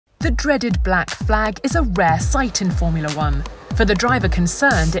The dreaded black flag is a rare sight in Formula One. For the driver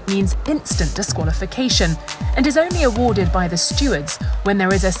concerned, it means instant disqualification and is only awarded by the stewards when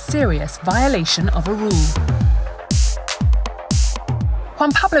there is a serious violation of a rule.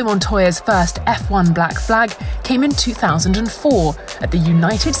 Juan Pablo Montoya's first F1 black flag came in 2004 at the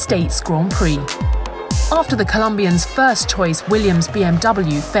United States Grand Prix. After the Colombian's first-choice Williams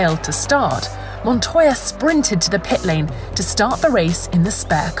BMW failed to start, Montoya sprinted to the pit lane to start the race in the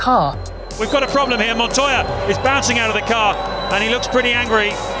spare car. We've got a problem here. Montoya is bouncing out of the car and he looks pretty angry.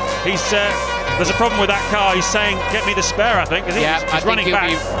 There's a problem with that car. He's saying, get me the spare, I think. He's running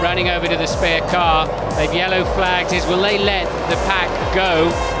back. He'll be running over to the spare car. They've yellow flagged. Will they let the pack go?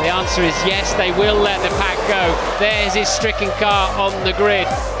 The answer is yes, they will let the pack go. There's his stricken car on the grid.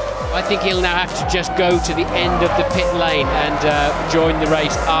 I think he'll now have to just go to the end of the pit lane and join the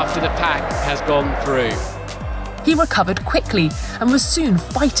race after the pack has gone through. He recovered quickly and was soon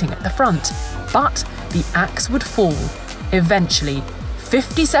fighting at the front, but the axe would fall. Eventually,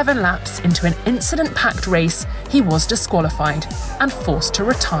 57 laps into an incident-packed race, he was disqualified and forced to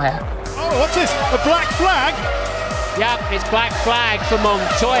retire. Oh, what's this? A black flag? Yeah, it's black flag for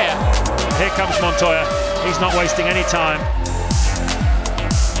Montoya. Here comes Montoya. He's not wasting any time.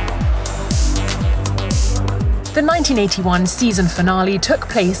 The 1981 season finale took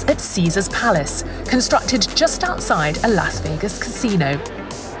place at Caesar's Palace, constructed just outside a Las Vegas casino.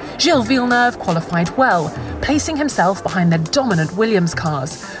 Gilles Villeneuve qualified well, placing himself behind the dominant Williams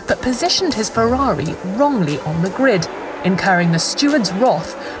cars, but positioned his Ferrari wrongly on the grid, incurring the steward's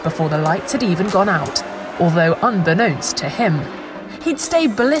wrath before the lights had even gone out, although unbeknownst to him. He'd stay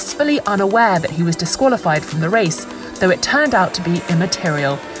blissfully unaware that he was disqualified from the race, though it turned out to be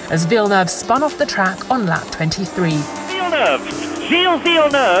immaterial, as Villeneuve spun off the track on lap 23. Villeneuve, Gilles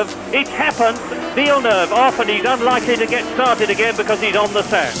Villeneuve, it's happened. Villeneuve off, and he's unlikely to get started again because he's on the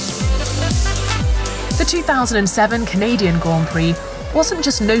sand. The 2007 Canadian Grand Prix wasn't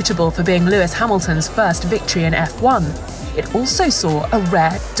just notable for being Lewis Hamilton's first victory in F1, it also saw a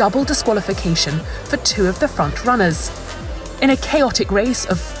rare double disqualification for two of the front runners. In a chaotic race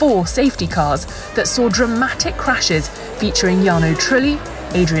of 4 safety cars that saw dramatic crashes featuring Jarno Trulli,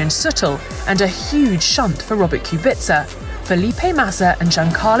 Adrian Sutil, and a huge shunt for Robert Kubica, Felipe Massa and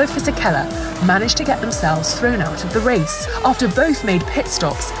Giancarlo Fisichella managed to get themselves thrown out of the race. After both made pit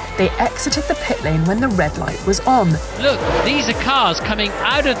stops, they exited the pit lane when the red light was on. Look, these are cars coming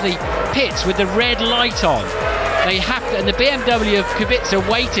out of the pits with the red light on. They have to, and the BMW of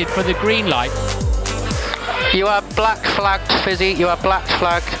Kubica waited for the green light. You are black flagged, Fizzy. You are black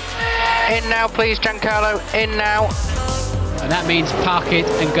flagged. In now, please, Giancarlo. In now. And that means park it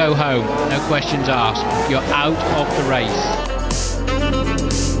and go home. No questions asked. You're out of the race.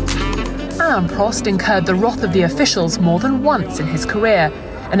 Alain Prost incurred the wrath of the officials more than once in his career,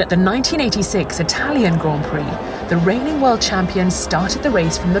 and at the 1986 Italian Grand Prix, the reigning world champion started the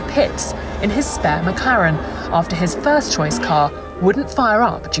race from the pits in his spare McLaren after his first-choice car wouldn't fire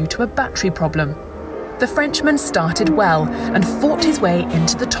up due to a battery problem. The Frenchman started well and fought his way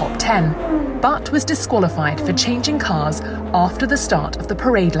into the top 10, but was disqualified for changing cars after the start of the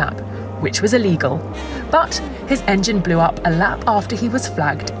parade lap, which was illegal. But his engine blew up a lap after he was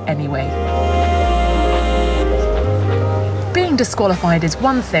flagged anyway. Being disqualified is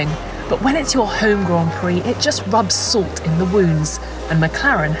one thing, but when it's your home Grand Prix, it just rubs salt in the wounds, and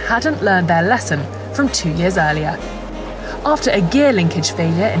McLaren hadn't learned their lesson from 2 years earlier. After a gear linkage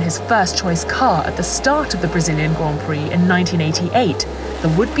failure in his first-choice car at the start of the Brazilian Grand Prix in 1988, the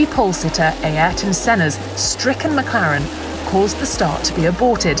would-be pole-sitter Ayrton Senna's stricken McLaren caused the start to be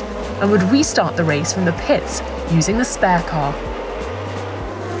aborted and would restart the race from the pits using the spare car.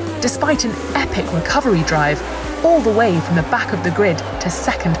 Despite an epic recovery drive, all the way from the back of the grid to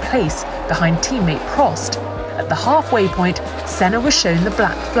second place behind teammate Prost, at the halfway point, Senna was shown the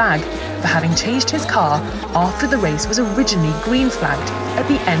black flag for having changed his car after the race was originally green flagged at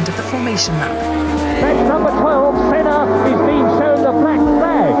the end of the formation lap. That's number 12, Senna, is being shown the black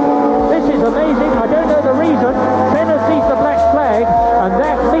flag. This is amazing, I don't know the reason. Senna sees the black flag, and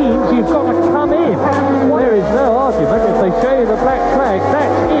that means you've got to come in. There is no argument. If they show you the black flag,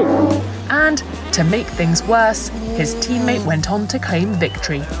 that's it. And, to make things worse, his teammate went on to claim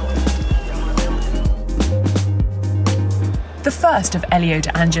victory. The first of Elio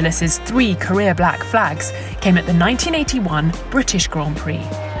De Angelis' 3 career black flags came at the 1981 British Grand Prix.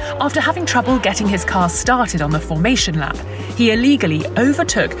 After having trouble getting his car started on the formation lap, he illegally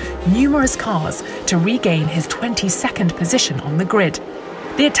overtook numerous cars to regain his 22nd position on the grid.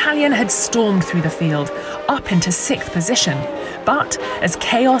 The Italian had stormed through the field, up into 6th position, but as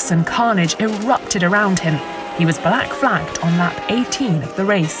chaos and carnage erupted around him, He was black flagged on lap 18 of the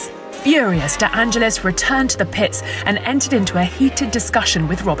race. Furious, De Angelis returned to the pits and entered into a heated discussion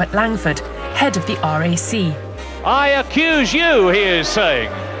with Robert Langford, head of the RAC. I accuse you, he is saying.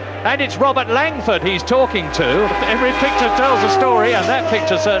 And it's Robert Langford he's talking to. Every picture tells a story, and that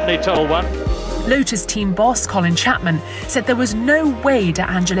picture certainly told one. Lotus team boss Colin Chapman said there was no way De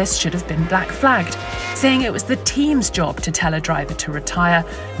Angelis should have been black flagged, saying it was the team's job to tell a driver to retire,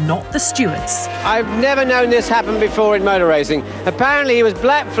 not the stewards. I've never known this happen before in motor racing. Apparently he was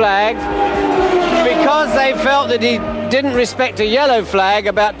black flagged because they felt that he didn't respect a yellow flag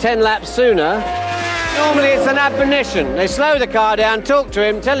about 10 laps sooner. Normally it's an admonition. They slow the car down, talk to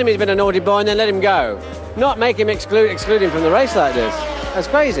him, tell him he's been a naughty boy and then let him go. Not make him exclude him from the race like this. That's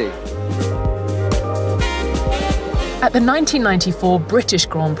crazy. At the 1994 British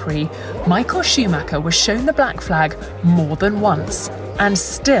Grand Prix, Michael Schumacher was shown the black flag more than once and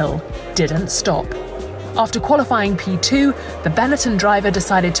still didn't stop. After qualifying P2, the Benetton driver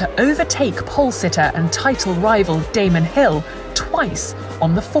decided to overtake pole sitter and title rival Damon Hill twice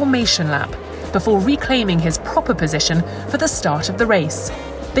on the formation lap before reclaiming his proper position for the start of the race.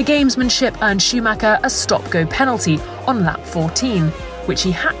 The gamesmanship earned Schumacher a stop-go penalty on lap 14, which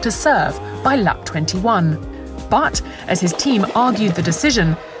he had to serve by lap 21. But as his team argued the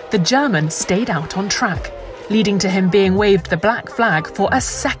decision, the German stayed out on track, leading to him being waved the black flag for a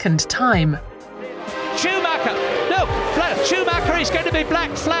second time. Schumacher! No! Schumacher is going to be black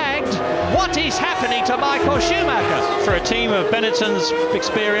flagged! What is happening to Michael Schumacher? For a team of Benetton's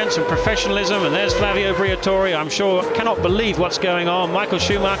experience and professionalism, and there's Flavio Briatore, I'm sure cannot believe what's going on. Michael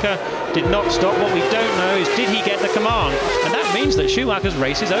Schumacher did not stop. What we don't know is, did he get the command? And that means that Schumacher's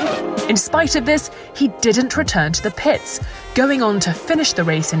race is over. In spite of this, he didn't return to the pits, going on to finish the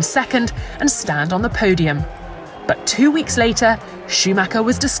race in second and stand on the podium. But 2 weeks later, Schumacher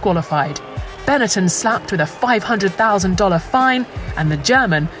was disqualified. Benetton slapped with a $500,000 fine, and the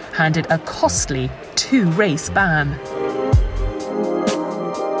German handed a costly 2-race ban.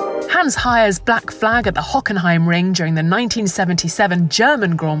 Hans Heyer's black flag at the Hockenheim Ring during the 1977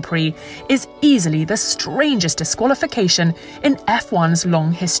 German Grand Prix is easily the strangest disqualification in F1's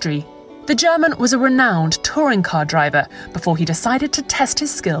long history. The German was a renowned touring car driver before he decided to test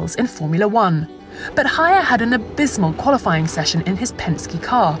his skills in Formula One. But Heyer had an abysmal qualifying session in his Penske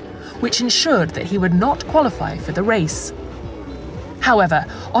car, which ensured that he would not qualify for the race. However,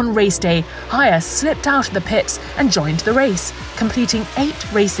 on race day, Heyer slipped out of the pits and joined the race, completing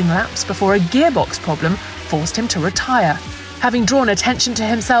 8 racing laps before a gearbox problem forced him to retire. Having drawn attention to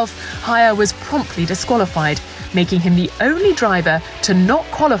himself, Heyer was promptly disqualified, making him the only driver to not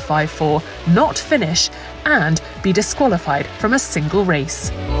qualify for, not finish, and be disqualified from a single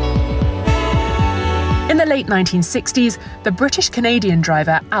race. In the late 1960s, the British-Canadian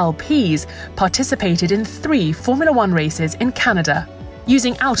driver Al Pease participated in 3 Formula One races in Canada.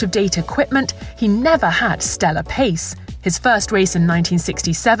 Using out-of-date equipment, he never had stellar pace. His first race in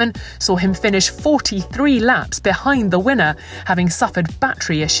 1967 saw him finish 43 laps behind the winner, having suffered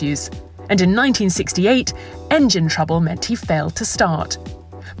battery issues. And in 1968, engine trouble meant he failed to start.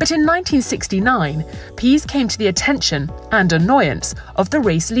 But in 1969, Pease came to the attention and annoyance of the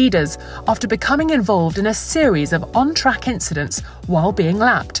race leaders after becoming involved in a series of on-track incidents while being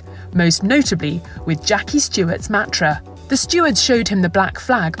lapped, most notably with Jackie Stewart's Matra. The stewards showed him the black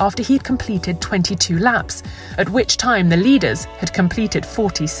flag after he'd completed 22 laps, at which time the leaders had completed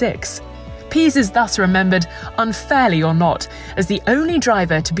 46. Pease is thus remembered, unfairly or not, as the only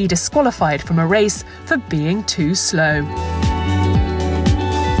driver to be disqualified from a race for being too slow.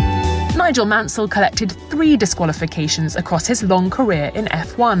 Nigel Mansell collected 3 disqualifications across his long career in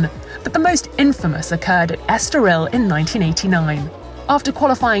F1, but the most infamous occurred at Estoril in 1989. After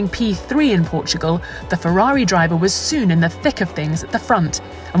qualifying P3 in Portugal, the Ferrari driver was soon in the thick of things at the front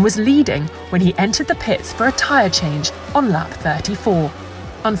and was leading when he entered the pits for a tyre change on lap 34.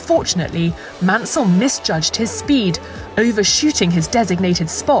 Unfortunately, Mansell misjudged his speed, overshooting his designated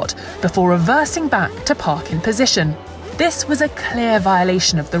spot before reversing back to park in position. This was a clear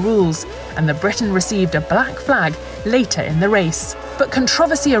violation of the rules, and the Briton received a black flag later in the race. But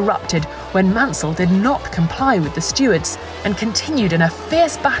controversy erupted when Mansell did not comply with the stewards and continued in a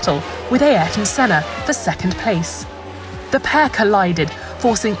fierce battle with Ayrton Senna for second place. The pair collided,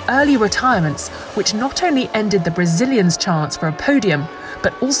 forcing early retirements, which not only ended the Brazilian's chance for a podium,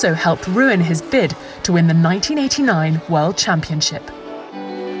 but also helped ruin his bid to win the 1989 World Championship.